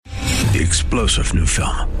The explosive new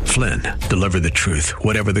film, Flynn, deliver the truth,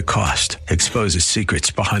 whatever the cost, exposes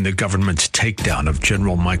secrets behind the government's takedown of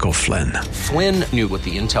General Michael Flynn. Flynn knew what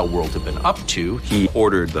the intel world had been up to. He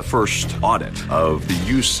ordered the first audit of the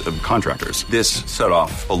use of contractors. This set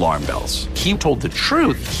off alarm bells. He told the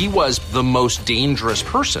truth. He was the most dangerous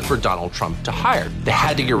person for Donald Trump to hire. They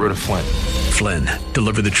had to get rid of Flynn. Flynn,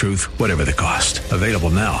 deliver the truth, whatever the cost. Available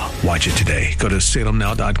now. Watch it today. Go to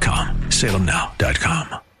salemnow.com.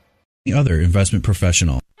 salemnow.com. The other investment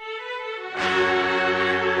professional.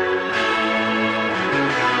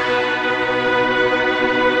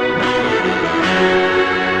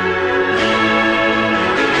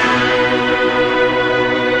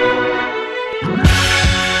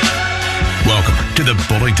 Welcome to the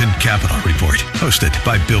Bullington Capital Report, hosted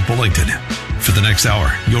by Bill Bullington. For the next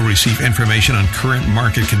hour, you'll receive information on current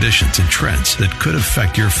market conditions and trends that could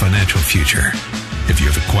affect your financial future. If you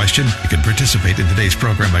have a question, you can participate in today's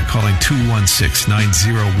program by calling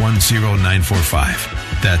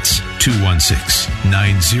 216-901-0945. That's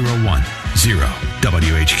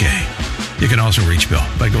 216-901-0WHK. You can also reach Bill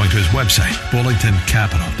by going to his website,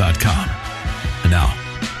 bullingtoncapital.com. And now,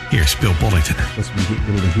 here's Bill Bullington. Supposed to be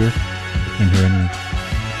able to hear? I can't hear anything.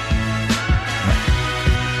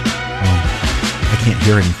 I can't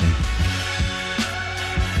hear anything.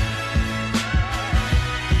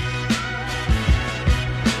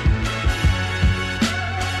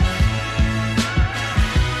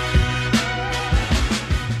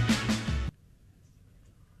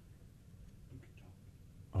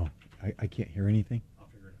 I can't hear anything. I'll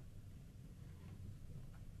figure it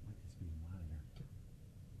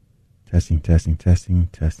out. Testing.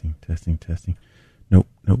 Nope.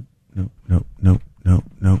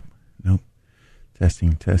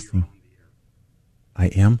 Testing. I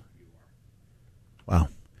am? Wow.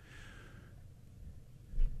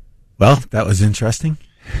 Well, that was interesting.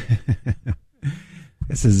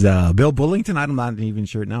 This is Bill Bullington. I'm not even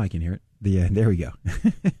sure. Now I can hear it. There we go.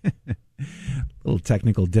 Little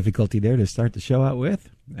technical difficulty there to start the show out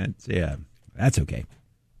with. That's okay.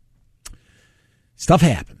 Stuff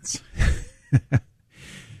happens,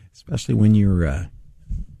 especially when you're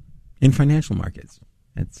in financial markets.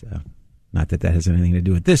 It's not that has anything to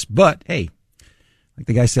do with this, but hey, like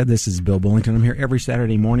the guy said, this is Bill Bullington. I'm here every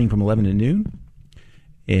Saturday morning from 11 to noon,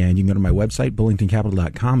 and you can go to my website,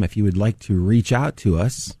 bullingtoncapital.com, if you would like to reach out to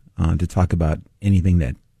us to talk about anything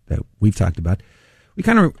that we've talked about. We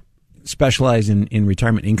kind of specialize in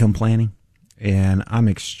retirement income planning, and I'm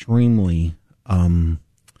extremely,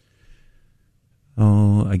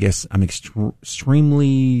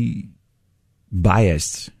 extremely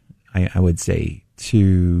biased, I would say,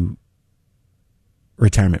 to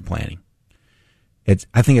retirement planning.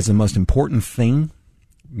 I think it's the most important thing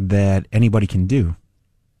that anybody can do.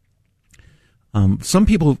 Some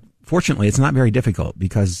people, fortunately, it's not very difficult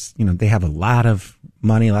because, they have a lot of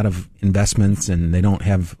money, a lot of investments, and they don't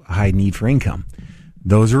have a high need for income.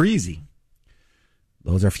 Those are easy.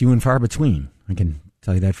 Those are few and far between. I can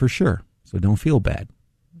tell you that for sure. So don't feel bad.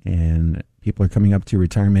 And people are coming up to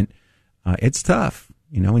retirement. It's tough.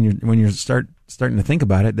 When you starting to think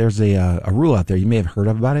about it, there's a rule out there. You may have heard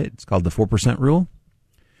about it. It's called the 4% rule.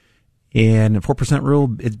 And the 4%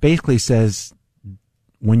 rule, it basically says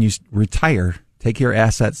when you retire, take your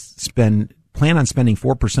assets, plan on spending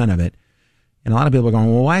 4% of it. And a lot of people are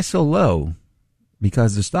going, well, why so low?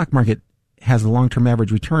 Because the stock market has a long-term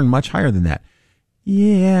average return much higher than that.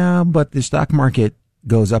 Yeah, but the stock market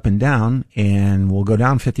goes up and down and will go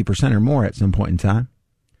down 50% or more at some point in time.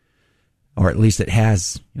 Or at least it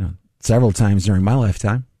has, several times during my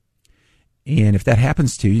lifetime. And if that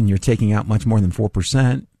happens to you and you're taking out much more than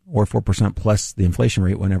 4% or 4% plus the inflation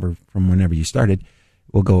rate from whenever you started,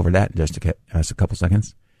 we'll go over that in just a couple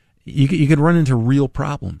seconds. You could run into real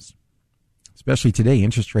problems. Especially today,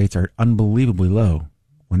 interest rates are unbelievably low.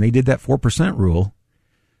 When they did that 4% rule,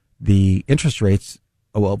 the interest rates,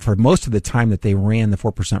 for most of the time that they ran the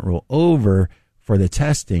 4% rule over for the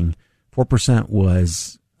testing, 4%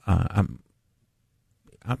 was,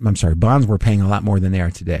 bonds were paying a lot more than they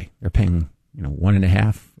are today. They're paying,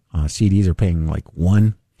 1.5. CDs are paying like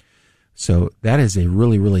 1. So that is a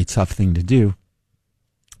really, really tough thing to do,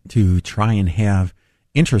 to try and have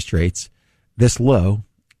interest rates this low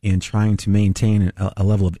and trying to maintain a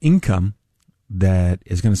level of income that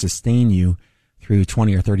is going to sustain you through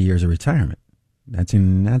 20 or 30 years of retirement. That's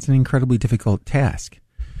an incredibly difficult task.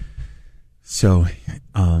 So,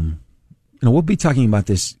 we'll be talking about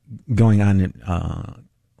this going on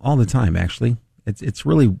all the time. Actually, it's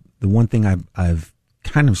really the one thing I've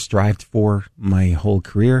kind of strived for my whole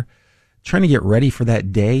career, trying to get ready for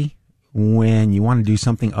that day when you want to do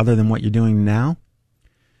something other than what you're doing now.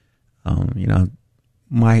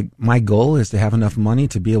 My goal is to have enough money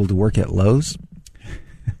to be able to work at Lowe's,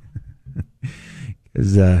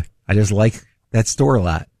 because I just like that store a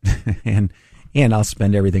lot, and I'll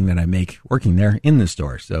spend everything that I make working there in the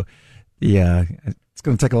store. So it's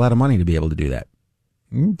going to take a lot of money to be able to do that.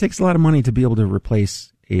 It takes a lot of money to be able to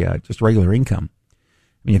replace just regular income.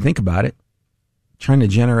 When you think about it, trying to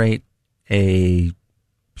generate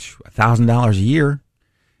 $1,000 a year,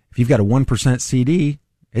 if you've got a 1% CD,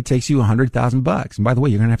 it takes you $100,000. And by the way,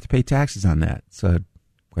 you're going to have to pay taxes on that. So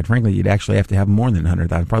quite frankly, you'd actually have to have more than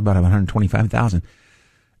 $100,000, probably about $125,000,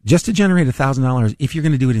 just to generate $1,000 if you're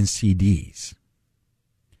going to do it in CDs.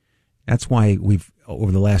 That's why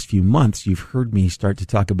over the last few months, you've heard me start to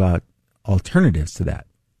talk about alternatives to that,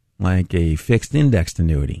 like a fixed indexed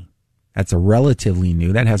annuity. That's a relatively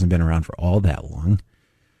new, that hasn't been around for all that long,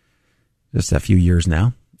 just a few years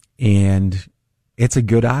now. And it's a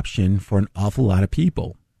good option for an awful lot of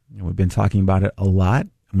people. And we've been talking about it a lot.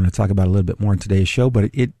 I'm going to talk about it a little bit more in today's show, but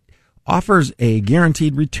it offers a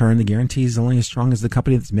guaranteed return. The guarantee is only as strong as the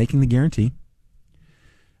company that's making the guarantee.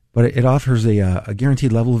 But it offers a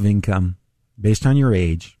guaranteed level of income based on your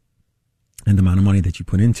age and the amount of money that you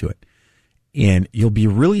put into it. And you'll be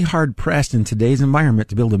really hard pressed in today's environment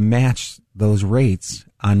to be able to match those rates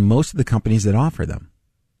on most of the companies that offer them.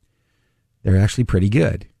 They're actually pretty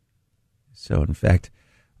good. So in fact,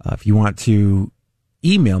 if you want to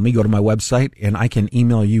email me, go to my website and I can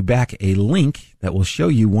email you back a link that will show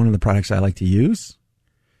you one of the products I like to use.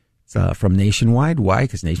 It's from Nationwide. Why?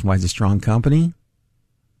 Because Nationwide's a strong company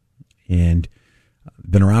and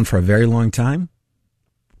been around for a very long time.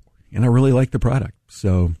 And I really like the product.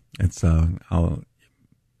 So I'll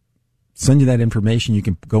send you that information. You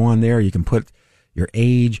can go on there. You can put your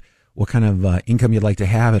age, what kind of income you'd like to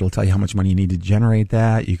have. It'll tell you how much money you need to generate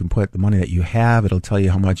that. You can put the money that you have. It'll tell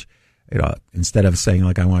you how much, instead of saying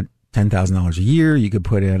like I want $10,000 a year, you could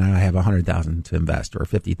put in, I have $100,000 to invest or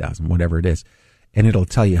 $50,000, whatever it is. And it'll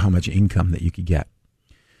tell you how much income that you could get.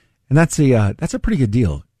 And that's a pretty good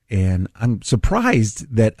deal. And I'm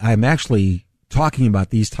surprised that I'm actually talking about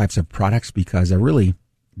these types of products because I really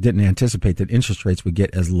didn't anticipate that interest rates would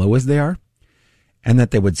get as low as they are and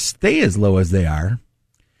that they would stay as low as they are.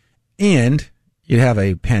 And you'd have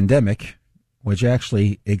a pandemic, which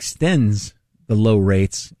actually extends the low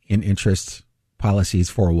rates in interest policies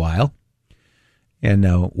for a while. And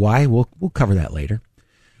why? We'll cover that later.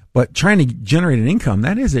 But trying to generate an income,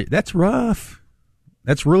 that's rough.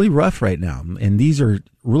 That's really rough right now. And these are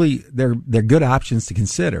really, they're good options to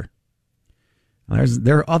consider.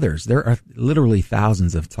 There are others. There are literally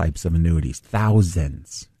thousands of types of annuities.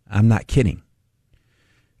 Thousands. I'm not kidding.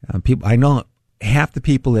 I know half the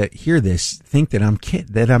people that hear this think that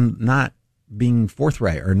I'm not being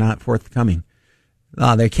forthright or not forthcoming.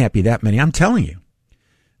 Oh, there can't be that many. I'm telling you,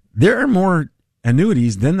 there are more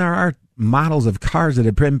annuities than there are models of cars that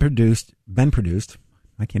have been produced.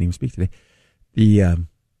 I can't even speak today.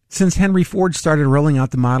 Since Henry Ford started rolling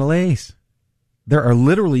out the Model A's, there are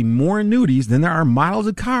literally more annuities than there are models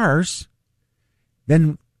of cars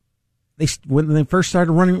than when they first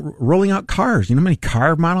started rolling out cars. You know how many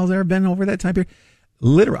car models there have been over that time period?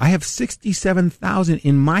 Literally, I have 67,000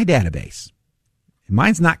 in my database.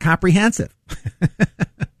 Mine's not comprehensive.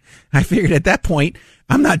 I figured at that point,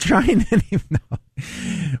 I'm not trying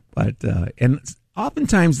anymore. But, and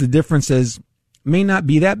oftentimes the differences may not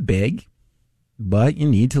be that big, but you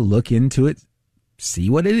need to look into it, see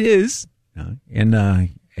what it is. And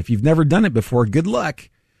if you've never done it before, good luck.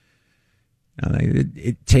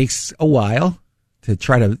 It takes a while to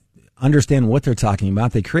try to understand what they're talking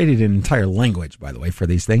about. They created an entire language, by the way, for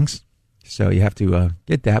these things. So you have to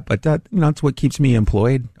get that. But, it's what keeps me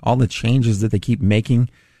employed. All the changes that they keep making.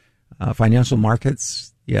 Financial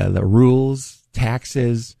markets, the rules,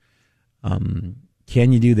 taxes.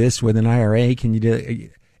 Can you do this with an IRA? Can you do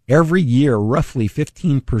every year, roughly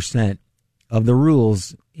 15% of the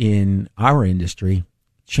rules in our industry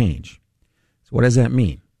change. So what does that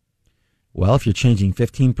mean? Well, if you're changing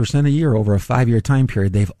 15% a year over a 5-year time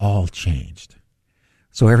period, they've all changed.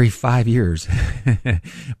 So every 5 years,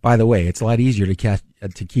 by the way, it's a lot easier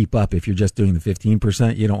to keep up if you're just doing the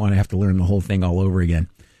 15%. You don't want to have to learn the whole thing all over again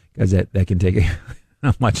because that can take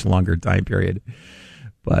a much longer time period.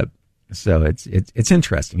 But so it's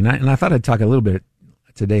interesting. And I thought I'd talk a little bit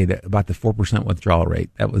today about the 4% withdrawal rate.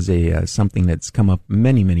 That was something that's come up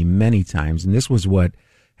many, many, many times. And this was what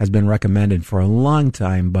has been recommended for a long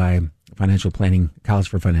time by financial planning, College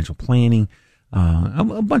for Financial Planning, a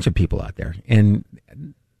bunch of people out there. And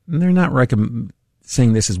they're not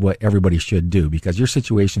saying this is what everybody should do because your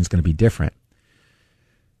situation is going to be different.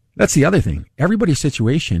 That's the other thing. Everybody's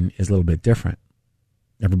situation is a little bit different.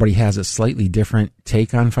 Everybody has a slightly different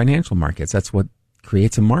take on financial markets. That's what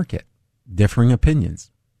creates a market, differing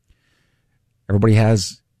opinions. Everybody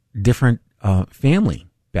has different family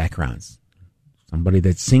backgrounds. Somebody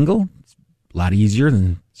that's single, it's a lot easier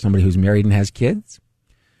than somebody who's married and has kids,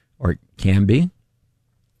 or it can be.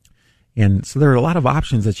 And so there are a lot of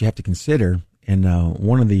options that you have to consider. And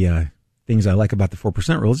one of the things I like about the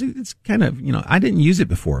 4% rule is it's kind of, I didn't use it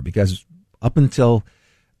before because up until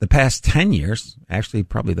the past 10 years, actually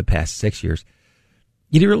probably the past 6 years,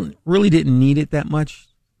 you really didn't need it that much.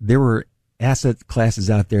 There were asset classes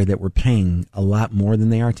out there that were paying a lot more than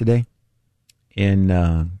they are today.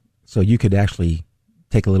 And so you could actually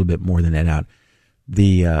take a little bit more than that out.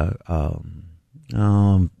 The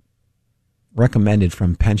recommended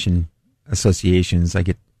from pension associations, I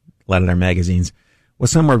get a lot of their magazines, was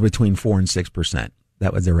somewhere between 4 and 6%.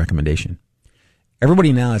 That was their recommendation.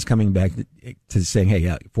 Everybody now is coming back to saying, hey,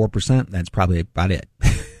 4%, that's probably about it.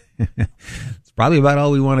 It's probably about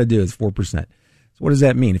all we want to do is 4%. So what does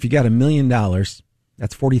that mean? If you got $1 million,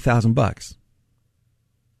 that's $40,000. $1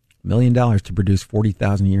 million to produce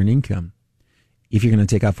 $40,000 a year in income. If you're going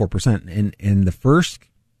to take out 4%, and the first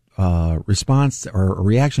response or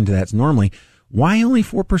reaction to that's normally, why only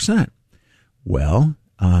 4%? Well,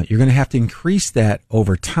 you're going to have to increase that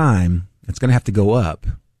over time. It's going to have to go up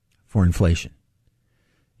for inflation.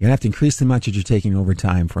 You're going to have to increase the amount that you're taking over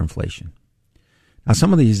time for inflation. Now,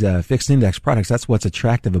 some of these fixed index products, that's what's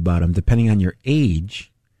attractive about them. Depending on your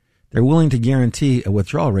age, they're willing to guarantee a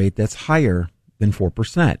withdrawal rate that's higher than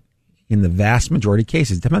 4% in the vast majority of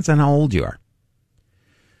cases. It depends on how old you are.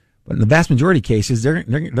 But in the vast majority of cases,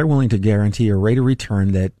 they're willing to guarantee a rate of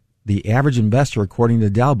return that the average investor, according to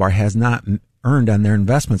Dalbar, has not earned on their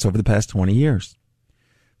investments over the past 20 years.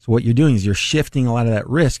 So what you're doing is you're shifting a lot of that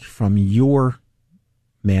risk from your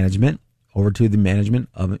management over to the management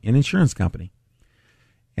of an insurance company.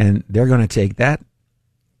 And they're going to take that.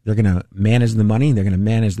 They're going to manage the money. They're going to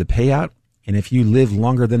manage the payout. And if you live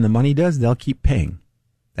longer than the money does, they'll keep paying.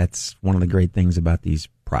 That's one of the great things about these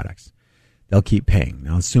products. They'll keep paying.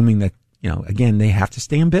 Now, assuming that, again, they have to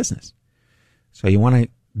stay in business. So you want to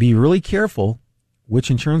be really careful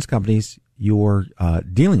which insurance companies you're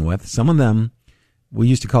dealing with. Some of them, we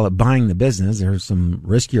used to call it buying the business. There's some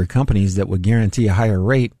riskier companies that would guarantee a higher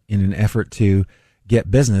rate in an effort to get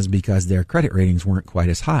business because their credit ratings weren't quite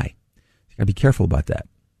as high. You got to be careful about that.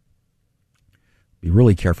 Be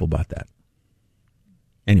really careful about that.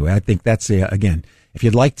 Anyway, I think that's, again, if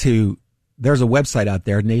you'd like to, there's a website out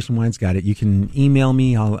there. Nationwide's got it. You can email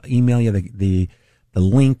me. I'll email you the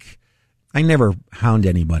link. I never hound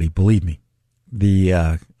anybody, believe me.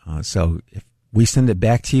 So if we send it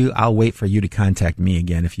back to you, I'll wait for you to contact me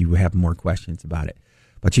again if you have more questions about it.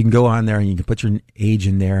 But you can go on there and you can put your age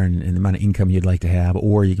in there and the amount of income you'd like to have,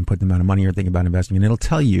 or you can put the amount of money you're thinking about investing, and it'll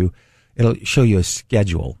show you a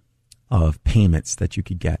schedule of payments that you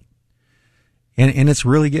could get. And it's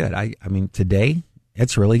really good. I mean, today,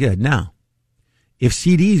 it's really good. Now, if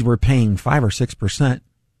CDs were paying 5 or 6%,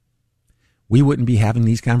 we wouldn't be having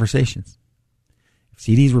these conversations. If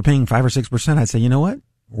CDs were paying 5 or 6%, I'd say, you know what?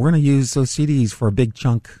 We're going to use those CDs for a big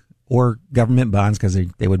chunk, or government bonds, because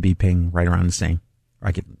they would be paying right around the same. Or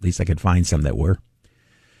at least I could find some that were.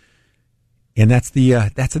 And that's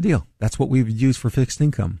the deal. That's what we would use for fixed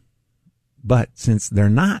income. But since they're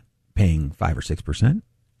not paying 5 or 6%,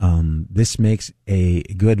 this makes a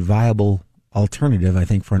good, viable alternative, I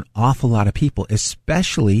think, for an awful lot of people,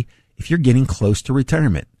 especially if you're getting close to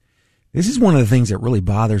retirement. This is one of the things that really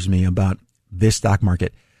bothers me about this stock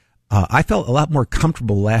market. I felt a lot more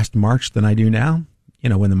comfortable last March than I do now,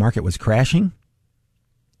 when the market was crashing.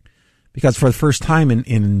 Because for the first time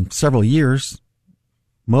in several years,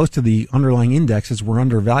 most of the underlying indexes were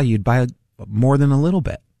undervalued by more than a little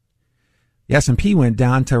bit. The S&P went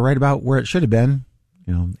down to right about where it should have been,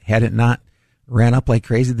 had it not ran up like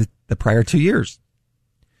crazy the prior 2 years.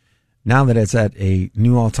 Now that it's at a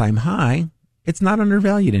new all-time high, it's not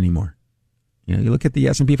undervalued anymore. You look at the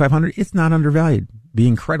S&P 500, it's not undervalued. It'd be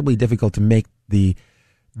incredibly difficult to make I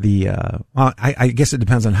guess it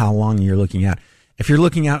depends on how long you're looking at. If you're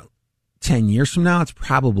looking out 10 years from now, it's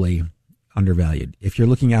probably undervalued. If you're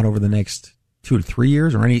looking out over the next 2 to 3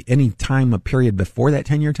 years, or any time, a period before that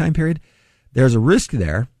 10-year time period, there's a risk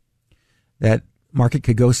there that market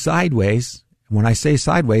could go sideways. When I say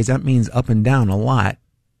sideways, that means up and down a lot,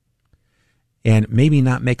 and maybe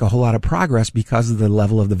not make a whole lot of progress because of the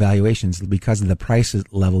level of the valuations, because of the price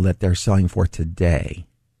level that they're selling for today.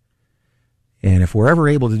 And if we're ever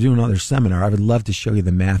able to do another seminar, I would love to show you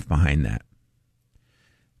the math behind that.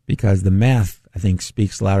 Because the math, I think,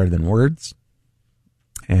 speaks louder than words.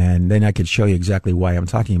 And then I could show you exactly why I'm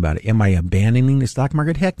talking about it. Am I abandoning the stock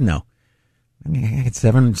market? Heck no. I mean, I had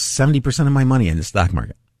 70% of my money in the stock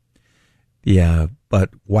market. Yeah, but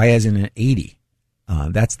why isn't it 80?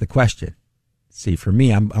 That's the question. See, for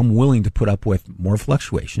me, I'm willing to put up with more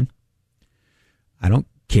fluctuation. I don't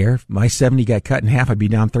care. If my 70 got cut in half, I'd be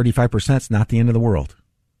down 35%. It's not the end of the world.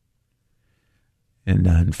 And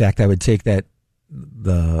in fact, I would take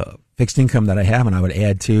the fixed income that I have and I would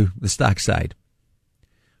add to the stock side,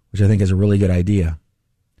 which I think is a really good idea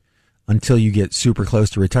until you get super close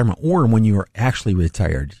to retirement or when you are actually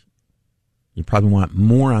retired. You probably want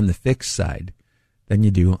more on the fixed side than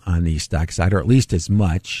you do on the stock side, or at least as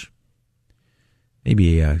much.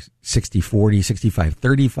 Maybe a 60-40,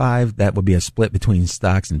 65-35. That would be a split between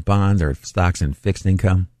stocks and bonds or stocks and fixed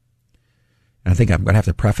income. And I think I'm going to have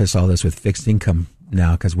to preface all this with fixed income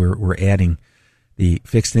now because we're adding the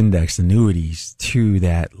fixed index annuities to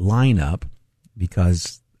that lineup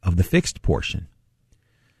because of the fixed portion.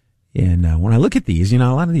 And when I look at these, a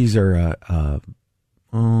lot of these are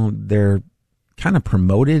they're kind of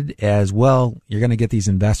promoted as, well, you're going to get these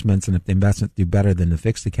investments, and if the investments do better than the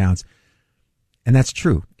fixed accounts, and that's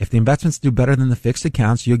true. If the investments do better than the fixed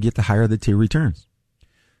accounts, you'll get the higher of the two returns.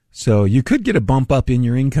 So you could get a bump up in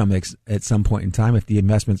your income at some point in time if the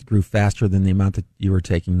investments grew faster than the amount that you were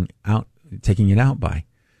taking it out by.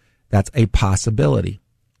 That's a possibility.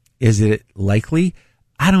 Is it likely?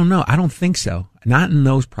 I don't know. I don't think so. Not in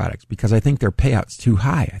those products because I think their payout's too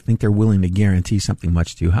high. I think they're willing to guarantee something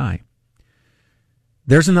much too high.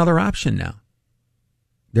 There's another option now.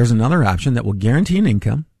 There's another option that will guarantee an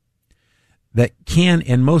income that can,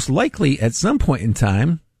 and most likely at some point in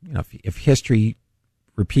time, if history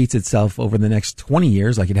repeats itself over the next 20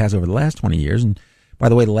 years like it has over the last 20 years, and by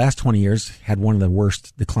the way, the last 20 years had one of the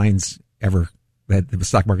worst declines ever that the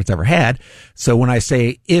stock market's ever had. So when I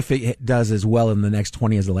say if it does as well in the next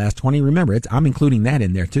 20 as the last 20, remember, I'm including that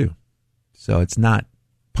in there too. So it's not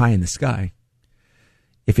pie in the sky.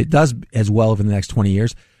 If it does as well over the next 20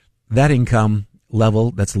 years, that income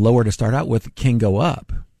level that's lower to start out with can go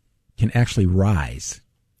up, can actually rise.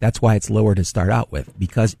 That's why it's lower to start out with,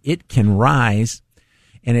 because it can rise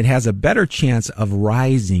and it has a better chance of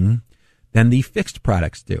rising than the fixed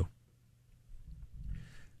products do.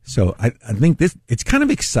 So I think it's kind of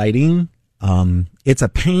exciting. It's a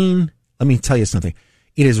pain. Let me tell you something.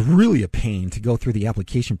 It is really a pain to go through the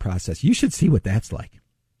application process. You should see what that's like.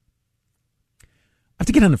 I have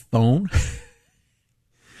to get on the phone.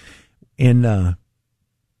 And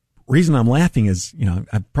reason I'm laughing is,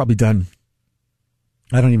 I've probably done,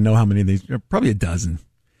 I don't even know how many of these, probably a dozen.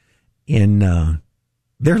 And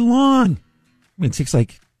they're long. I mean, it takes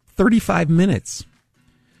like 35 minutes.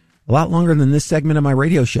 A lot longer than this segment of my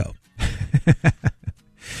radio show,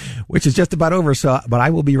 which is just about over. But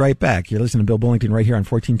I will be right back. You're listening to Bill Bullington right here on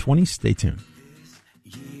 1420. Stay tuned.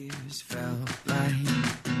 Years felt like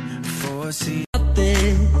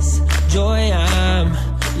this joy I'm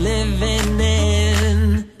living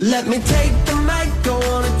in. Let me take the mic, go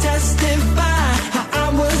on and testify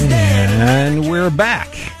how I was there. And we're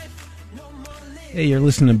back. Hey, you're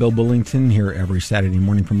listening to Bill Bullington here every Saturday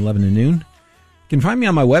morning from 11 to noon. You can find me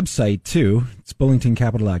on my website, too. It's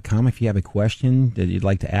bullingtoncapital.com. If you have a question that you'd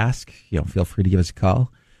like to ask, feel free to give us a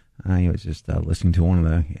call. I was just listening to one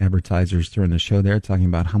of the advertisers during the show there talking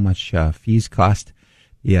about how much fees cost.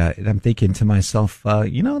 Yeah, and I'm thinking to myself,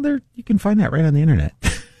 you can find that right on the internet.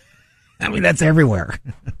 I mean, that's everywhere.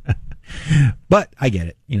 But I get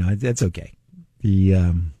it. It's okay.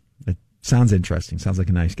 It sounds interesting. Sounds like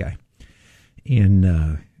a nice guy. And,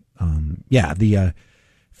 the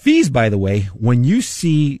fees, by the way, when you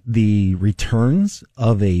see the returns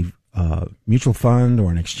of a mutual fund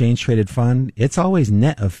or an exchange-traded fund, it's always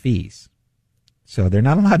net of fees. So they're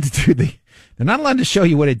not allowed to they're not allowed to show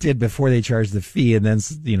you what it did before they charge the fee and then,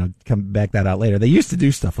 come back that out later. They used to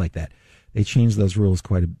do stuff like that. They changed those rules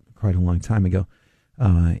quite a long time ago.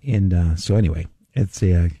 So anyway, it's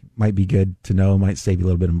might be good to know, might save you a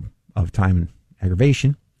little bit of time and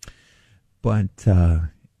aggravation. But, and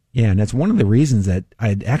that's one of the reasons that I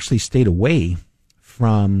had actually stayed away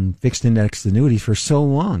from fixed index annuities for so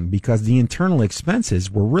long, because the internal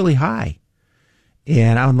expenses were really high.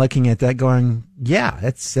 And I'm looking at that going,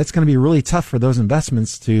 that's going to be really tough for those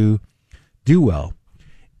investments to do well.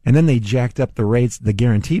 And then they jacked up the rates, the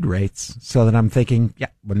guaranteed rates, so that I'm thinking,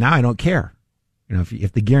 well, now I don't care.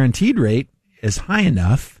 If the guaranteed rate is high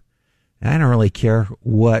enough, I don't really care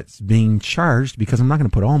what's being charged because I'm not going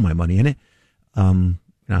to put all my money in it.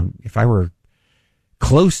 If I were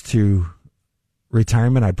close to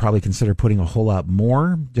retirement, I'd probably consider putting a whole lot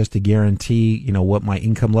more just to guarantee, what my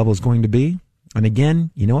income level is going to be. And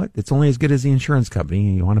again, you know what? It's only as good as the insurance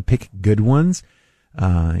company. You want to pick good ones,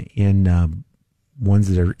 and ones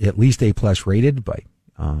that are at least A+ rated by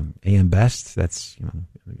AM Best. That's, an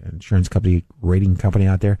insurance company, rating company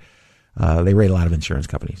out there. They rate a lot of insurance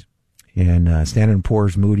companies. And Standard &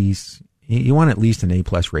 Poor's, Moody's, you want at least an A+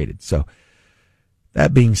 rated. So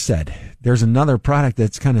that being said, there's another product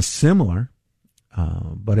that's kind of similar,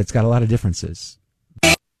 but it's got a lot of differences.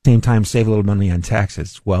 At the same time, save a little money on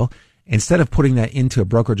taxes. Well, instead of putting that into a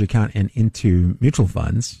brokerage account and into mutual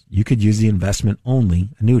funds, you could use the investment-only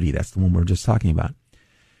annuity. That's the one we're just talking about.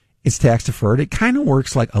 It's tax-deferred. It kind of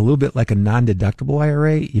works like a little bit like a non-deductible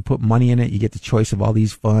IRA. You put money in it. You get the choice of all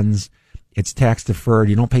these funds. It's tax-deferred.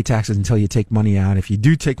 You don't pay taxes until you take money out. If you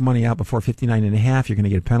do take money out before 59 and a half, you're going to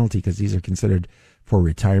get a penalty because these are considered for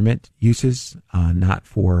retirement uses, not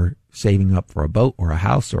for saving up for a boat or a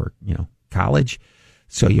house or, college.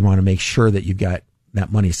 So you want to make sure that you've got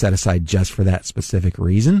that money set aside just for that specific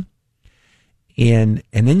reason. And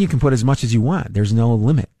then you can put as much as you want. There's no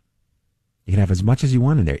limit. You can have as much as you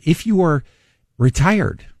want in there. If you are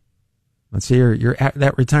retired, let's say you're at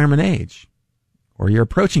that retirement age, or you're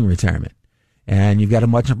approaching retirement, and you've got a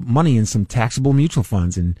bunch of money in some taxable mutual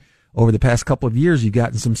funds, and over the past couple of years, you've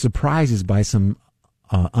gotten some surprises by some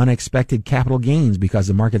unexpected capital gains because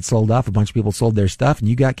the market sold off. A bunch of people sold their stuff, and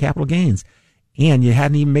you got capital gains, and you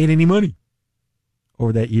hadn't even made any money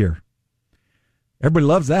over that year. Everybody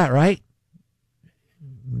loves that, right?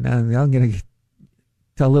 Now, I'm going to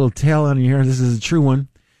tell a little tale on you here. This is a true one.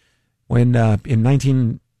 When in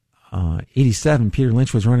 1987, Peter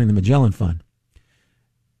Lynch was running the Magellan Fund.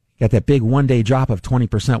 Got that big one-day drop of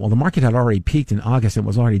 20%. Well, the market had already peaked in August and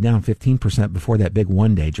was already down 15% before that big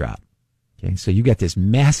one-day drop. Okay, so you got this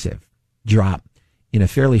massive drop in a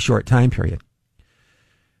fairly short time period.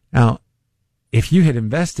 Now, if you had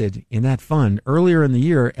invested in that fund earlier in the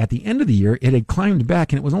year, at the end of the year, it had climbed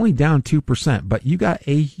back and it was only down 2%, but you got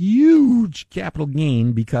a huge capital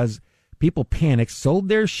gain because people panicked, sold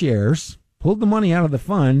their shares, pulled the money out of the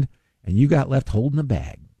fund, and you got left holding the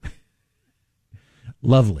bag.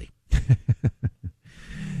 Lovely.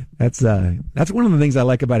 That's one of the things I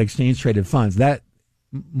like about exchange traded funds. That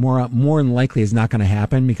more than likely is not going to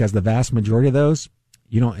happen because the vast majority of those,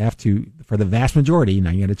 you don't have to, for the vast majority,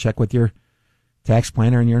 now you got to check with your tax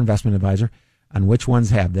planner and your investment advisor on which ones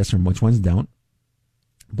have this and which ones don't.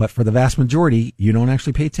 But for the vast majority, you don't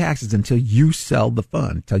actually pay taxes until you sell the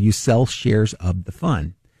fund, until you sell shares of the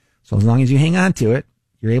fund. So as long as you hang on to it,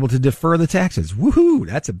 you're able to defer the taxes. Woohoo!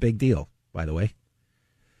 That's a big deal, by the way.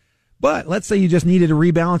 But let's say you just needed to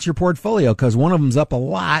rebalance your portfolio because one of them's up a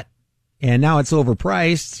lot and now it's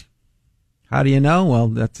overpriced. How do you know? Well,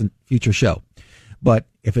 that's a future show. But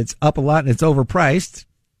if it's up a lot and it's overpriced,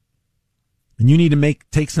 and you need to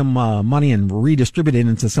take some money and redistribute it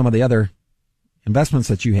into some of the other investments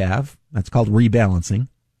that you have, that's called rebalancing.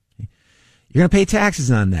 You're going to pay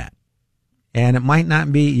taxes on that. And it might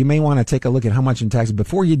not be, you may want to take a look at how much in taxes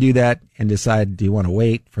before you do that and decide, do you want to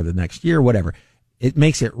wait for the next year, whatever. It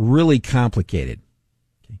makes it really complicated.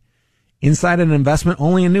 Okay. Inside an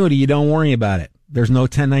investment-only annuity, you don't worry about it. There's no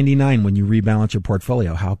 1099 when you rebalance your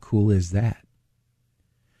portfolio. How cool is that?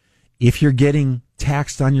 If you're getting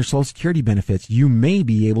taxed on your Social Security benefits, you may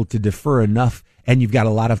be able to defer enough, and you've got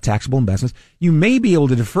a lot of taxable investments, you may be able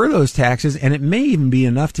to defer those taxes, and it may even be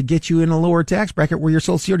enough to get you in a lower tax bracket where your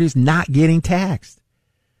Social Security is not getting taxed.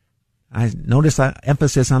 I notice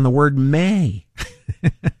emphasis on the word may.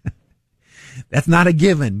 That's not a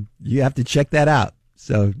given. You have to check that out.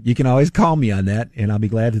 So you can always call me on that, and I'll be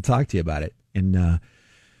glad to talk to you about it. And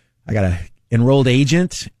I got an enrolled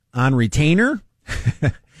agent on retainer.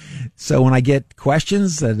 So when I get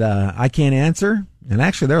questions that I can't answer, and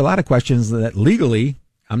actually there are a lot of questions that legally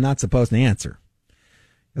I'm not supposed to answer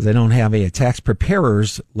because I don't have a tax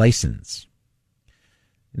preparer's license.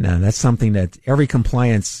 Now, that's something that every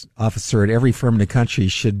compliance officer at every firm in the country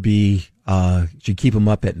should keep them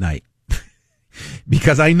up at night.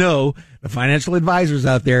 Because I know the financial advisors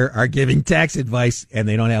out there are giving tax advice and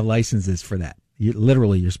they don't have licenses for that.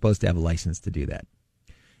 You're supposed to have a license to do that.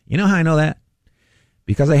 You know how I know that?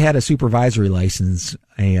 Because I had a supervisory license,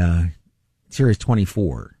 a Series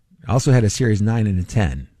 24. I also had a Series 9 and a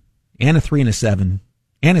 10, and a 3 and a 7,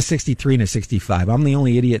 and a 63 and a 65. I'm the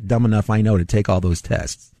only idiot dumb enough I know to take all those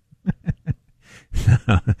tests.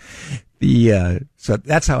 So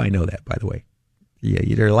that's how I know that, by the way.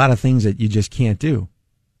 Yeah, there are a lot of things that you just can't do.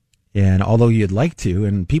 And although you'd like to,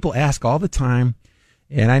 and people ask all the time,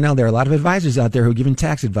 and I know there are a lot of advisors out there who are giving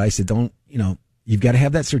tax advice that don't, you've got to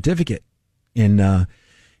have that certificate. And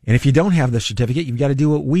if you don't have the certificate, you've got to do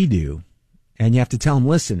what we do. And you have to tell them,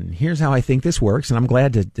 listen, here's how I think this works, and I'm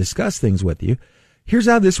glad to discuss things with you. Here's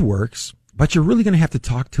how this works, but you're really going to have to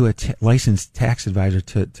talk to a licensed tax advisor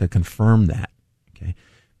to confirm that, okay?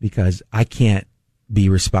 Because I can't be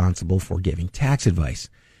responsible for giving tax advice.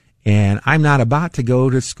 And I'm not about to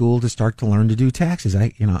go to school to start to learn to do taxes.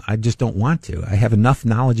 I just don't want to. I have enough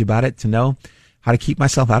knowledge about it to know how to keep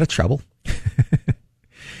myself out of trouble.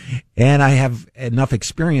 And I have enough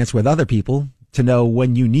experience with other people to know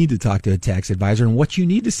when you need to talk to a tax advisor and what you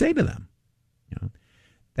need to say to them.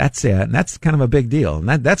 That's it. And that's kind of a big deal. And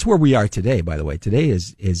that's where we are today, by the way. Today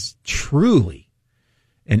is truly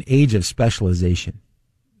an age of specialization.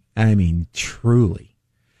 I mean, truly.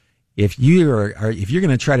 If you're going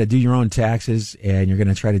to try to do your own taxes and you're going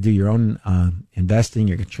to try to do your own investing,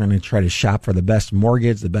 you're trying to try to shop for the best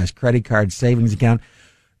mortgage, the best credit card, savings account,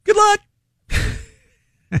 good luck.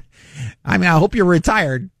 I mean, I hope you're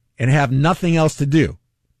retired and have nothing else to do.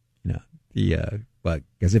 But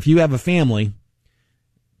because if you have a family,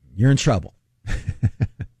 you're in trouble.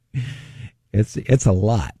 It's a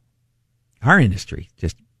lot. Our industry,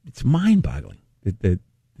 it's mind-boggling.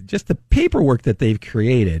 Just the paperwork that they've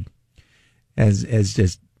created as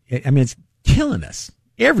just, I mean, it's killing us.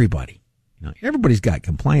 Everybody. Everybody's got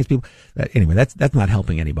compliance people. Anyway, that's not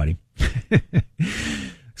helping anybody.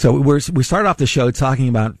 So we start off the show talking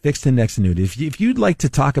about fixed index annuities. If you'd like to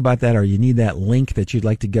talk about that, or you need that link that you'd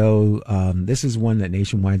like to go, this is one that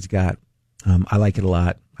Nationwide's got. I like it a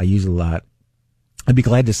lot. I use it a lot. I'd be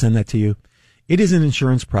glad to send that to you. It is an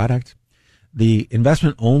insurance product. The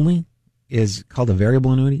investment only is called a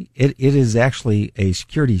variable annuity. It is actually a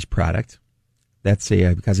securities product. That's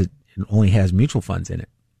because it only has mutual funds in it.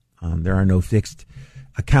 There are no fixed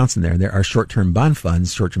accounts in there. There are short-term bond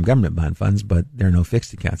funds, short-term government bond funds, but there are no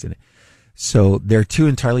fixed accounts in it. So they're two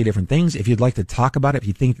entirely different things. If you'd like to talk about it, if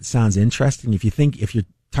you think it sounds interesting, if you're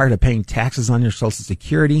tired of paying taxes on your Social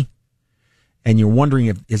Security and you're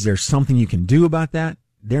wondering is there something you can do about that,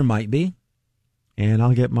 there might be. And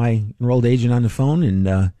I'll get my enrolled agent on the phone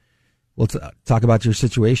and we'll talk about your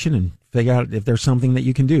situation and figure out if there's something that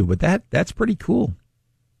you can do. But that's pretty cool.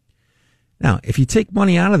 Now, if you take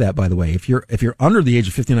money out of that, by the way, if you're under the age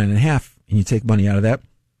of 59 and a half and you take money out of that,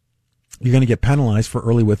 you're going to get penalized for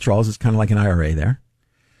early withdrawals. It's kind of like an IRA there.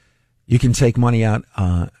 You can take money out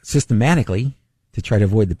systematically to try to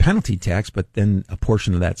avoid the penalty tax, but then a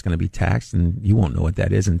portion of that's going to be taxed, and you won't know what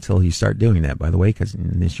that is until you start doing that, by the way, because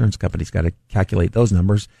the insurance company's got to calculate those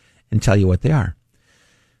numbers and tell you what they are.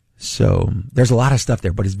 So there's a lot of stuff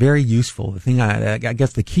there, but it's very useful. The thing I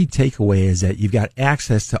guess the key takeaway is that you've got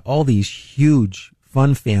access to all these huge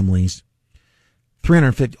fund families,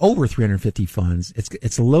 over 350 funds.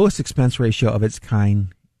 It's the lowest expense ratio of its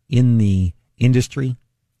kind in the industry.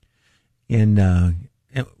 And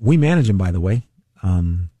we manage them, by the way.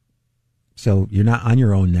 So you're not on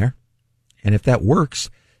your own there. And if that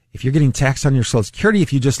works, if you're getting taxed on your Social Security,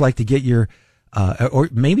 if you just like to get your, or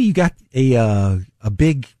maybe you got a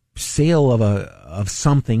big sale of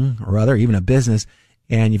something or other, even a business,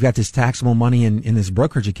 and you've got this taxable money in this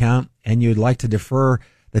brokerage account, and you'd like to defer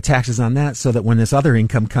the taxes on that so that when this other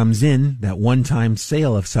income comes in, that one-time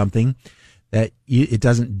sale of something, that it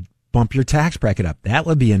doesn't bump your tax bracket up. That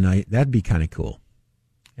would be that'd be kind of cool.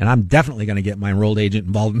 And I'm definitely going to get my enrolled agent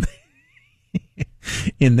involved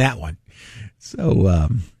in that one. So,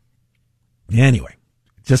 anyway,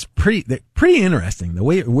 just pretty interesting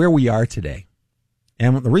where we are today.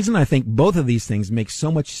 And the reason I think both of these things make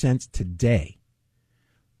so much sense today,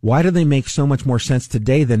 why do they make so much more sense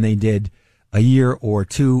today than they did a year or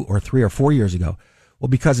 2 or 3 or 4 years ago? Well,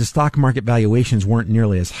 because the stock market valuations weren't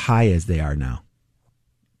nearly as high as they are now.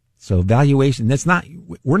 So valuation,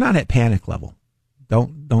 we're not at panic level.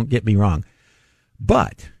 Don't get me wrong.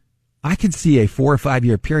 But I could see a 4 or 5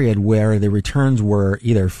 year period where the returns were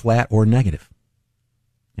either flat or negative.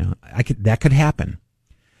 That could happen.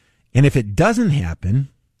 And if it doesn't happen,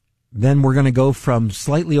 then we're going to go from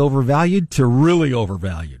slightly overvalued to really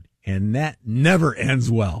overvalued. And that never ends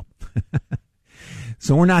well.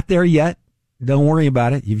 So we're not there yet. Don't worry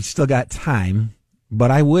about it. You've still got time.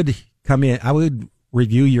 But I would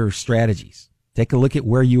review your strategies. Take a look at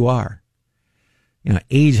where you are.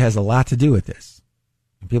 Age has a lot to do with this.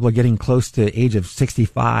 People are getting close to the age of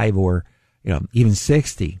 65 or, even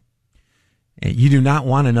 60. You do not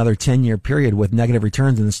want another 10-year period with negative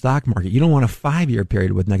returns in the stock market. You don't want a 5-year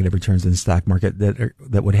period with negative returns in the stock market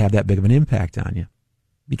that would have that big of an impact on you,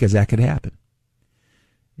 because that could happen.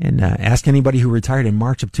 And ask anybody who retired in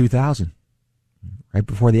March of 2000, right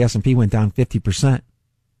before the S&P went down 50%, a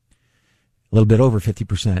little bit over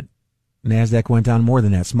 50%. NASDAQ went down more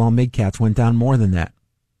than that. Small mid-caps went down more than that.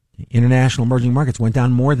 International emerging markets went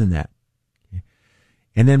down more than that.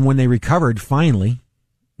 And then when they recovered, finally,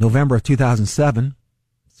 November of 2007,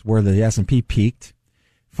 it's where the S&P peaked,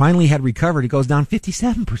 finally had recovered, it goes down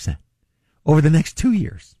 57% over the next 2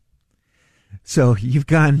 years. So you've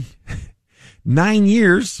gone 9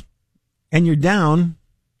 years and you're down.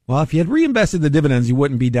 Well, if you had reinvested the dividends, you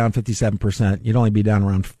wouldn't be down 57%. You'd only be down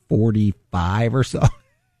around 45 or so.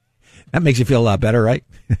 That makes you feel a lot better, right?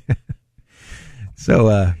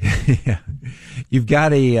 So, yeah, you've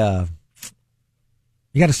got a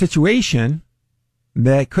situation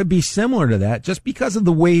that could be similar to that just because of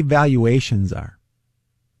the way valuations are.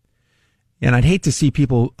 And I'd hate to see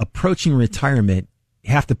people approaching retirement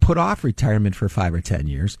have to put off retirement for 5 or 10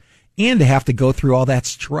 years and to have to go through all that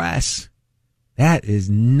stress. That is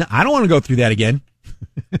I don't want to go through that again.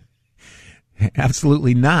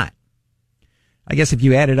 Absolutely not. I guess if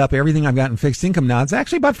you added up everything I've got in fixed income now, it's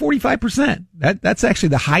actually about 45%. That's actually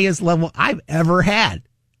the highest level I've ever had.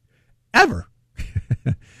 Ever.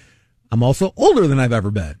 I'm also older than I've ever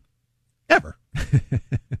been. Ever.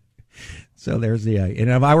 So there's the, and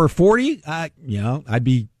if I were 40, I'd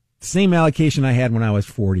be the same allocation I had when I was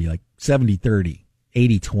 40, like 70-30,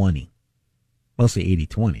 80-20. Mostly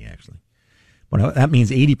 80-20, actually. But that means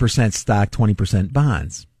 80% stock, 20%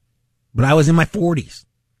 bonds. But I was in my 40s.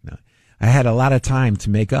 I had a lot of time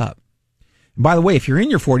to make up. And by the way, if you're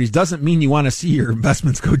in your 40s, doesn't mean you want to see your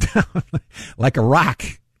investments go down like a rock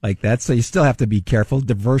like that. So you still have to be careful,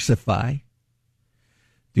 diversify,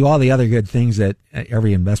 do all the other good things that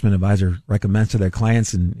every investment advisor recommends to their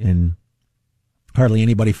clients and hardly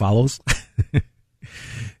anybody follows.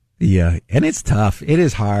 And it's tough. It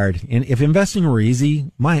is hard. And if investing were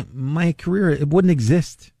easy, my career, it wouldn't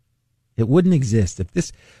exist. It wouldn't exist. If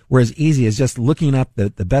this were as easy as just looking up the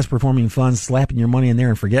best performing funds, slapping your money in there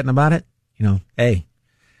and forgetting about it, hey,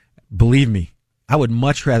 believe me, I would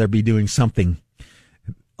much rather be doing something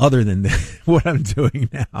other than what I'm doing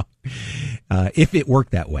now. If it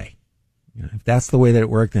worked that way, if that's the way that it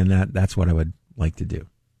worked, then that's what I would like to do.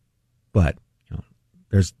 But,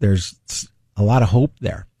 there's a lot of hope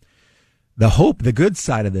there. The good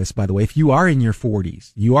side of this, by the way, if you are in your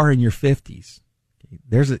 40s, you are in your 50s,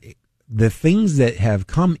 the things that have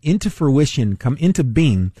come into fruition, come into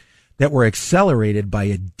being, that were accelerated by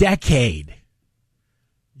a decade.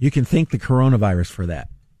 You can thank the coronavirus for that.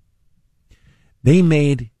 They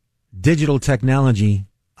made digital technology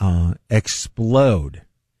explode.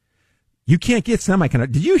 You can't get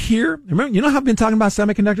semiconductors. Did you hear? Remember, how I've been talking about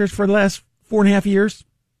semiconductors for the last 4.5 years?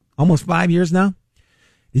 Almost 5 years now.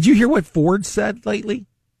 Did you hear what Ford said lately?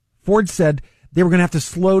 Ford said they were going to have to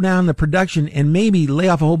slow down the production and maybe lay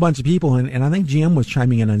off a whole bunch of people. And I think GM was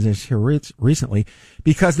chiming in on this here recently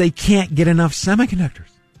because they can't get enough semiconductors.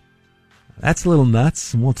 That's a little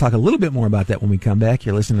nuts. And we'll talk a little bit more about that when we come back.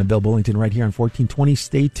 You're listening to Bill Bullington right here on 1420.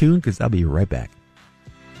 Stay tuned because I'll be right back.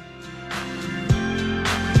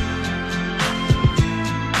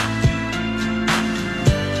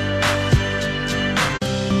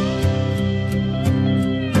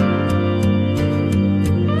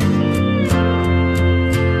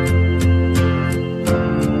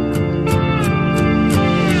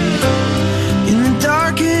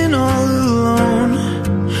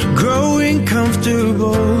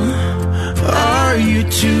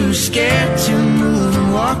 Scared to move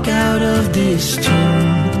and walk out of this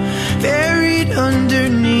tomb, buried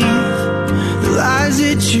underneath the lies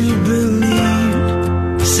that you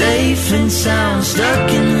believed, safe and sound,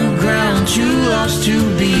 stuck in the ground, too lost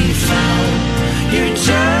to be found. You're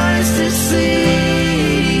just asleep,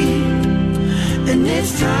 and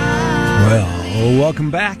it's time. Well,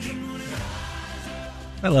 welcome back.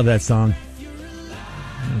 I love that song.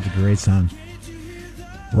 That's a great song.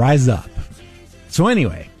 Rise Up. So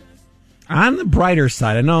anyway, on the brighter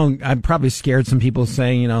side, I know I've probably scared some people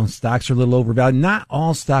saying, stocks are a little overvalued. Not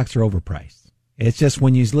all stocks are overpriced. It's just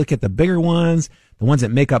when you look at the bigger ones, the ones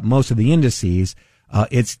that make up most of the indices,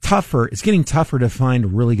 it's tougher. It's getting tougher to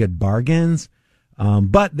find really good bargains.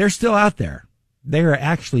 But they're still out there. They are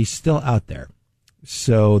actually still out there.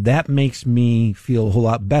 So that makes me feel a whole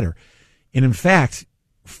lot better. And in fact,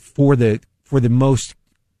 for the most,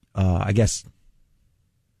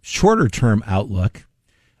 shorter term outlook,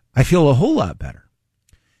 I feel a whole lot better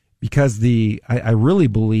because I really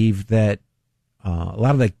believe that a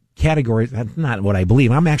lot of the categories, that's not what I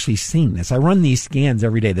believe. I'm actually seeing this. I run these scans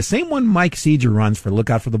every day. The same one Mike Seeger runs for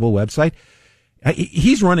Lookout for the Bull website.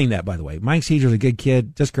 He's running that, by the way. Mike Seeger's a good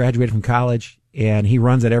kid, just graduated from college, and he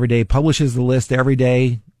runs it every day, publishes the list every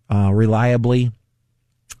day, reliably.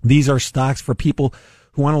 These are stocks for people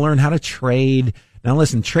who want to learn how to trade. Now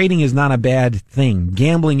listen, trading is not a bad thing.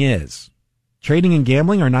 Gambling is. Trading and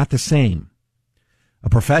gambling are not the same. A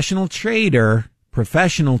professional trader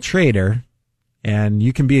professional trader, and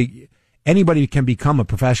anybody can become a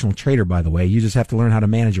professional trader, by the way. You just have to learn how to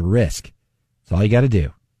manage a risk. That's all you got to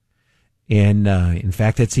do. And in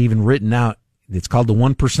fact, it's even written out. It's called the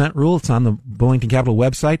 1% rule. It's on the Bullington Capital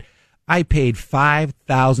website. I paid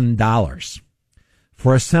 $5,000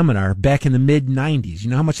 for a seminar back in the mid-'90s. You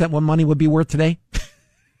know how much that money would be worth today?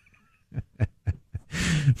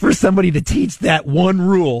 For somebody to teach that one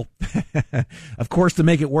rule. Of course, to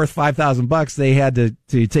make it worth $5,000, they had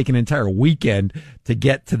to take an entire weekend to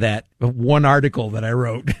get to that one article that I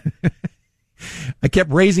wrote. I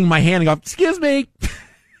kept raising my hand and going, excuse me,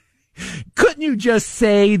 couldn't you just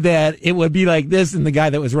say that it would be like this? And the guy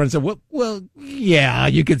that was running said, well, yeah,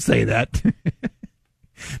 you could say that.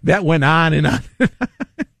 That went on and on.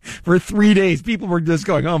 For 3 days, people were just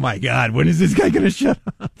going, oh my God, when is this guy going to shut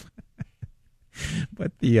up?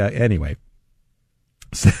 But anyway,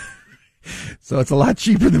 so it's a lot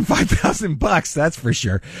cheaper than $5,000, that's for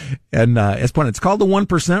sure. And it's called the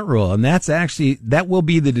 1% rule, and that will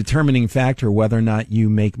be the determining factor whether or not you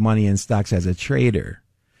make money in stocks as a trader.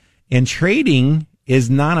 And trading is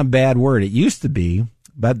not a bad word. It used to be,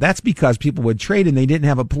 but that's because people would trade and they didn't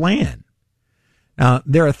have a plan. Now,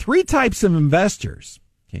 there are 3 types of investors.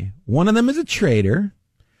 Okay, one of them is a trader.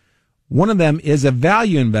 One of them is a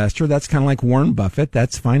value investor. That's kind of like Warren Buffett.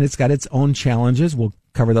 That's fine. It's got its own challenges. We'll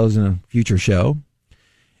cover those in a future show.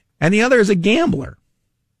 And the other is a gambler.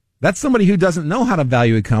 That's somebody who doesn't know how to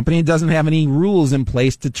value a company and doesn't have any rules in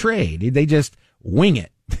place to trade. They just wing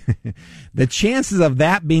it. The chances of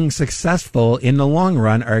that being successful in the long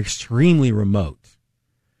run are extremely remote.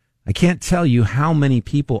 I can't tell you how many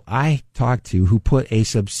people I talk to who put a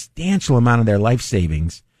substantial amount of their life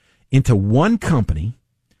savings into one company,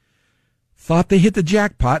 thought they hit the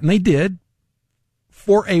jackpot, and they did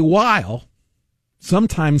for a while,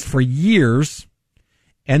 sometimes for years,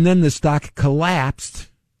 and then the stock collapsed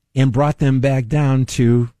and brought them back down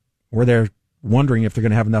to where they're wondering if they're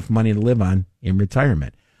going to have enough money to live on in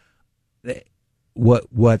retirement.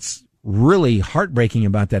 What's really heartbreaking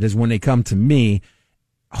about that is when they come to me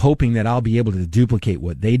hoping that I'll be able to duplicate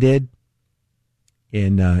what they did.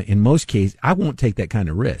 In most cases, I won't take that kind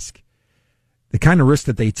of risk. The kind of risk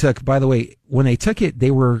that they took, by the way, when they took it,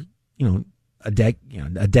 they were, a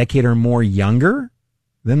decade or more younger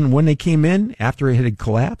than when they came in after it had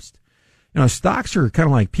collapsed. Stocks are kind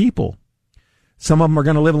of like people. Some of them are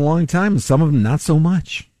going to live a long time, and some of them not so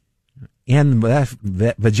much. And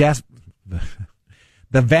the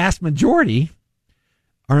vast majority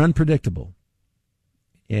are unpredictable.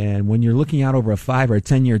 And when you're looking out over a 5 or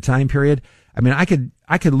 10 year time period, I mean, I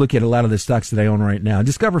could look at a lot of the stocks that I own right now.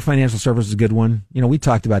 Discover Financial Services is a good one. We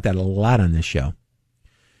talked about that a lot on this show.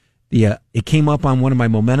 It came up on one of my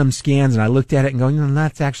momentum scans, and I looked at it and going,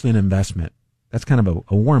 that's actually an investment. That's kind of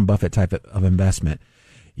a Warren Buffett type of investment.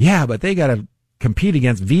 Yeah, but they got to compete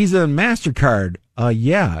against Visa and MasterCard.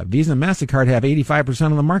 Yeah, Visa and MasterCard have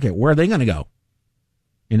 85% of the market. Where are they going to go?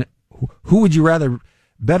 Who would you rather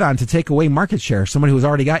bet on to take away market share? Somebody who's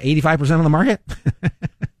already got 85% of the market?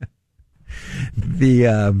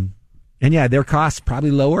 And yeah, their costs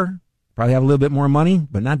probably lower, probably have a little bit more money,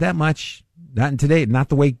 but not that much. Not in today, not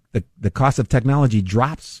the way the cost of technology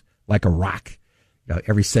drops like a rock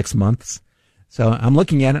every 6 months. So I'm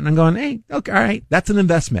looking at it and I'm going, hey, okay, all right, that's an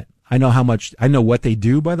investment. I know what they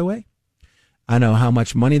do, by the way. I know how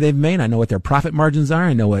much money they've made. I know what their profit margins are.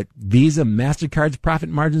 I know what Visa, MasterCard's profit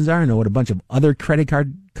margins are. I know what a bunch of other credit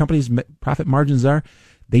card companies' profit margins are.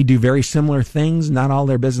 They do very similar things. Not all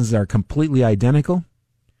their businesses are completely identical.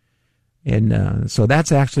 And so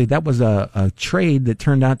that was a trade that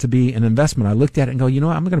turned out to be an investment. I looked at it and go,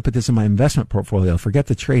 I'm going to put this in my investment portfolio. Forget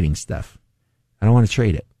the trading stuff. I don't want to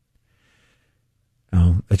trade it.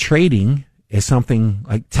 The trading is something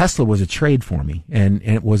like Tesla was a trade for me, and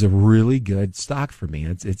it was a really good stock for me.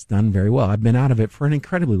 It's done very well. I've been out of it for an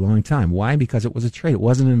incredibly long time. Why? Because it was a trade. It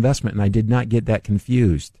wasn't an investment, and I did not get that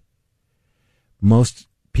confused. Most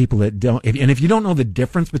people that don't, if you don't know the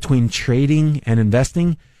difference between trading and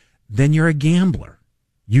investing, then you're a gambler.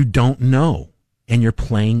 You don't know, and you're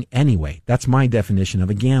playing anyway. That's my definition of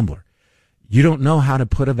a gambler. You don't know how to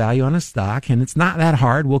put a value on a stock, and it's not that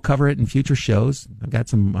hard. We'll cover it in future shows.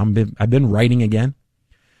 I've been writing again.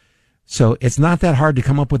 So it's not that hard to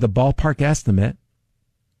come up with a ballpark estimate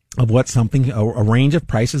of what a range of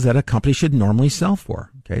prices that a company should normally sell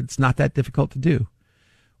for. Okay. It's not that difficult to do.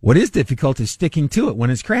 What is difficult is sticking to it when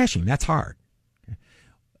it's crashing. That's hard.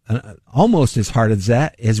 Almost as hard as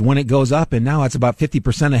that is when it goes up and now it's about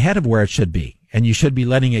 50% ahead of where it should be, and you should be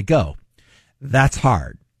letting it go. That's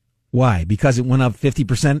hard. Why? Because it went up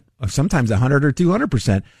 50%, or sometimes 100 or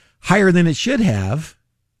 200% higher than it should have,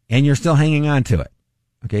 and you're still hanging on to it.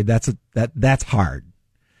 Okay, that's hard,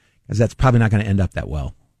 because that's probably not going to end up that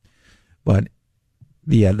well. But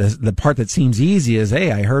the part that seems easy is,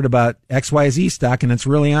 hey, I heard about XYZ stock and it's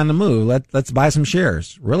really on the move. Let's buy some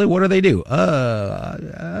shares. Really, what do they do? I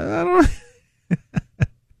don't know.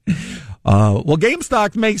 Well,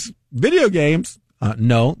 GameStop makes video games.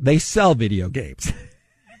 No, they sell video games.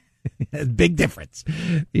 Big difference.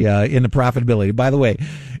 Yeah, in the profitability. By the way,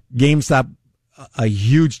 GameStop, a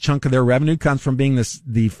huge chunk of their revenue comes from being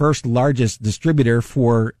the first largest distributor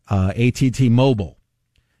for AT&T Mobile.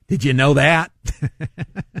 Did you know that?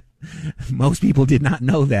 Most people did not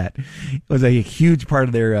know that. It was a huge part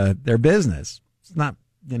of their business. It's not,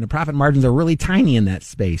 the profit margins are really tiny in that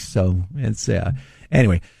space. So it's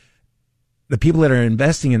anyway. The people that are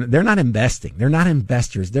investing they're not investing. They're not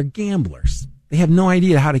investors. They're gamblers. They have no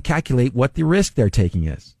idea how to calculate what the risk they're taking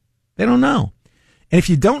is. They don't know. And if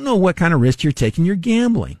you don't know what kind of risk you're taking, you're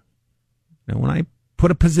gambling. Now, when I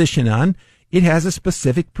put a position on, it has a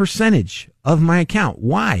specific percentage of my account.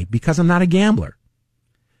 Why? Because I'm not a gambler.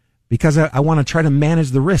 Because I want to try to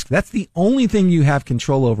manage the risk. That's the only thing you have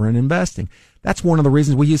control over in investing. That's one of the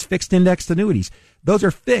reasons we use fixed indexed annuities. Those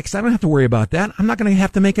are fixed. I don't have to worry about that. I'm not going to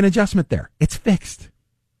have to make an adjustment there. It's fixed.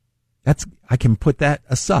 I can put that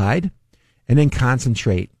aside and then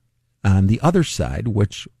concentrate on the other side,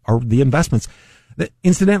 which are the investments that,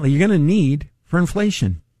 incidentally, you're going to need for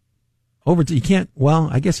inflation. I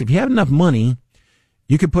guess if you have enough money,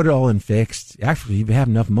 you could put it all in fixed. Actually, if you have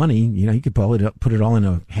enough money, you could probably put it all in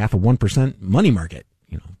a 0.5% money market,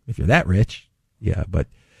 if you're that rich. Yeah, but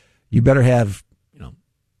you better have,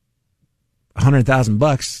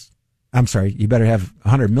 $100,000. I'm sorry, you better have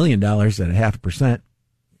 $100 million at 0.5%.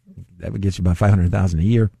 That would get you about $500,000 a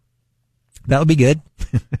year. That would be good.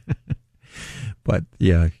 But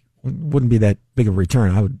yeah, wouldn't be that big of a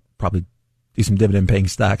return. I would probably do some dividend paying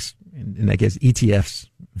stocks, and I guess ETFs,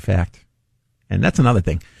 in fact. And that's another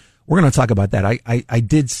thing. We're going to talk about that. I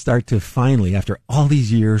did start to finally, after all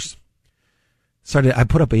these years, I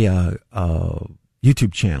put up a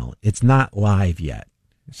YouTube channel. It's not live yet.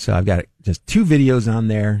 So I've got just 2 videos on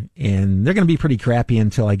there, and they're going to be pretty crappy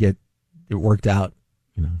until I get it worked out.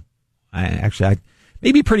 I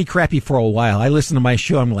may be pretty crappy for a while. I listen to my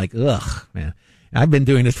show. I'm like, ugh, man. I've been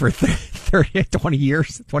doing this for 20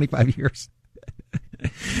 years, 25 years.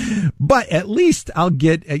 But at least I'll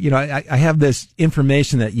get, I have this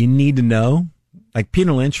information that you need to know. Like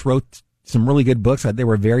Peter Lynch wrote some really good books. They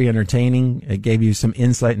were very entertaining. It gave you some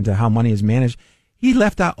insight into how money is managed. He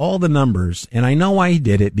left out all the numbers, and I know why he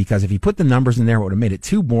did it, because if he put the numbers in there, it would have made it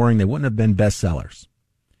too boring. They wouldn't have been bestsellers.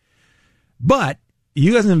 But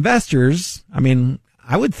you as investors,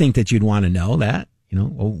 I would think that you'd want to know that.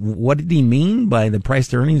 What did he mean by the price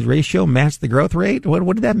to earnings ratio match the growth rate? What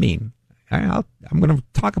did that mean? I'm going to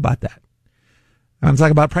talk about that. I'm going to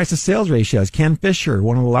talk about price to sales ratios. Ken Fisher,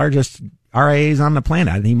 one of the largest RIAs on the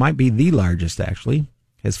planet. And he might be the largest, actually.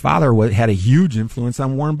 His father had a huge influence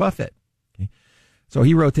on Warren Buffett. Okay. So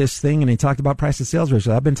he wrote this thing and he talked about price to sales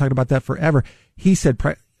ratio. I've been talking about that forever. He said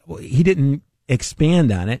he didn't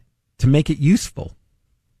expand on it to make it useful.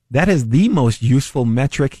 That is the most useful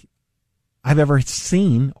metric I've ever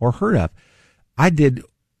seen or heard of. I did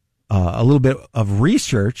a little bit of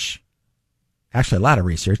research, actually a lot of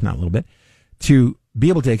research, not a little bit, to be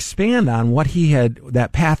able to expand on what that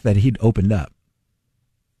path that he'd opened up.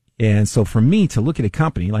 And so for me to look at a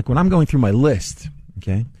company, like when I'm going through my list,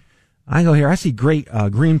 okay, I go here, I see great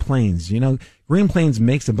Green Plains. Green Plains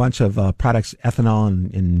makes a bunch of products, ethanol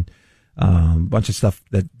and a bunch of stuff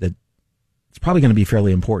that it's probably going to be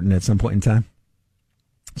fairly important at some point in time.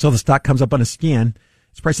 So the stock comes up on a scan.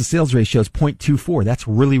 Its price to sales ratio is 0.24. That's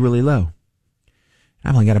really, really low.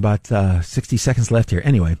 I've only got about 60 seconds left here.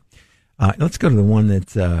 Anyway, let's go to the one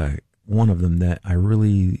one of them that I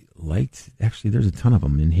really liked. Actually, there's a ton of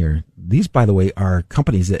them in here. These, by the way, are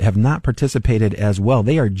companies that have not participated as well.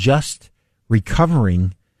 They are just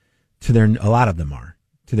recovering a lot of them are,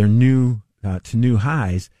 to their new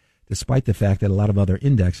highs, despite the fact that a lot of other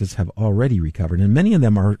indexes have already recovered. And many of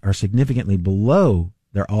them are significantly below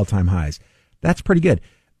their all-time highs. That's pretty good.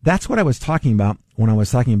 That's what I was talking about when I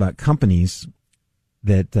was talking about companies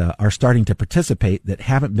that are starting to participate that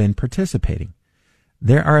haven't been participating.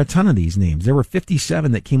 There are a ton of these names. There were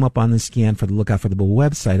 57 that came up on the scan for the Lookout for the Bull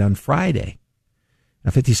website on Friday. Now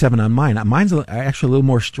 57 on mine. Mine's actually a little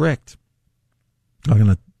more strict. I'm going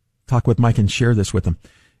to talk with Mike and share this with him.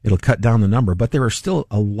 It'll cut down the number, but there are still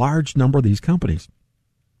a large number of these companies.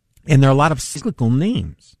 And there are a lot of cyclical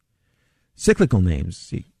names.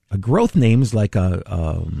 See, a growth name is like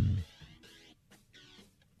Microsoft.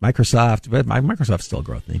 Microsoft's still a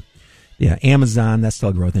growth name. Yeah, Amazon, that's still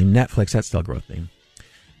a growth name. Netflix, that's still a growth name.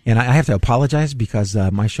 And I have to apologize because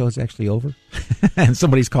my show is actually over and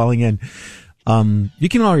somebody's calling in. You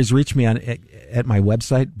can always reach me at my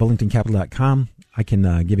website, bullingtoncapital.com. I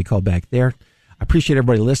can give you a call back there. I appreciate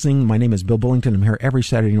everybody listening. My name is Bill Bullington. I'm here every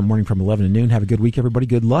Saturday morning from 11 to noon. Have a good week, everybody.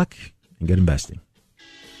 Good luck and good investing.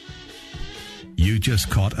 You just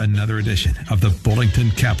caught another edition of the Bullington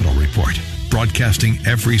Capital Report, broadcasting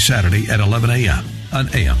every Saturday at 11 a.m. on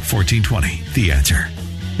AM 1420. The Answer.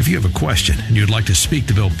 If you have a question and you'd like to speak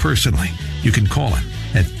to Bill personally, you can call him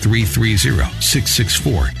at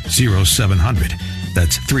 330-664-0700.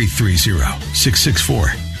 That's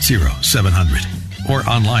 330-664-0700. Or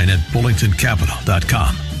online at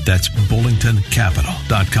bullingtoncapital.com. That's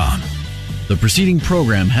bullingtoncapital.com. The preceding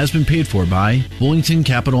program has been paid for by Bullington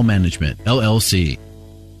Capital Management, LLC.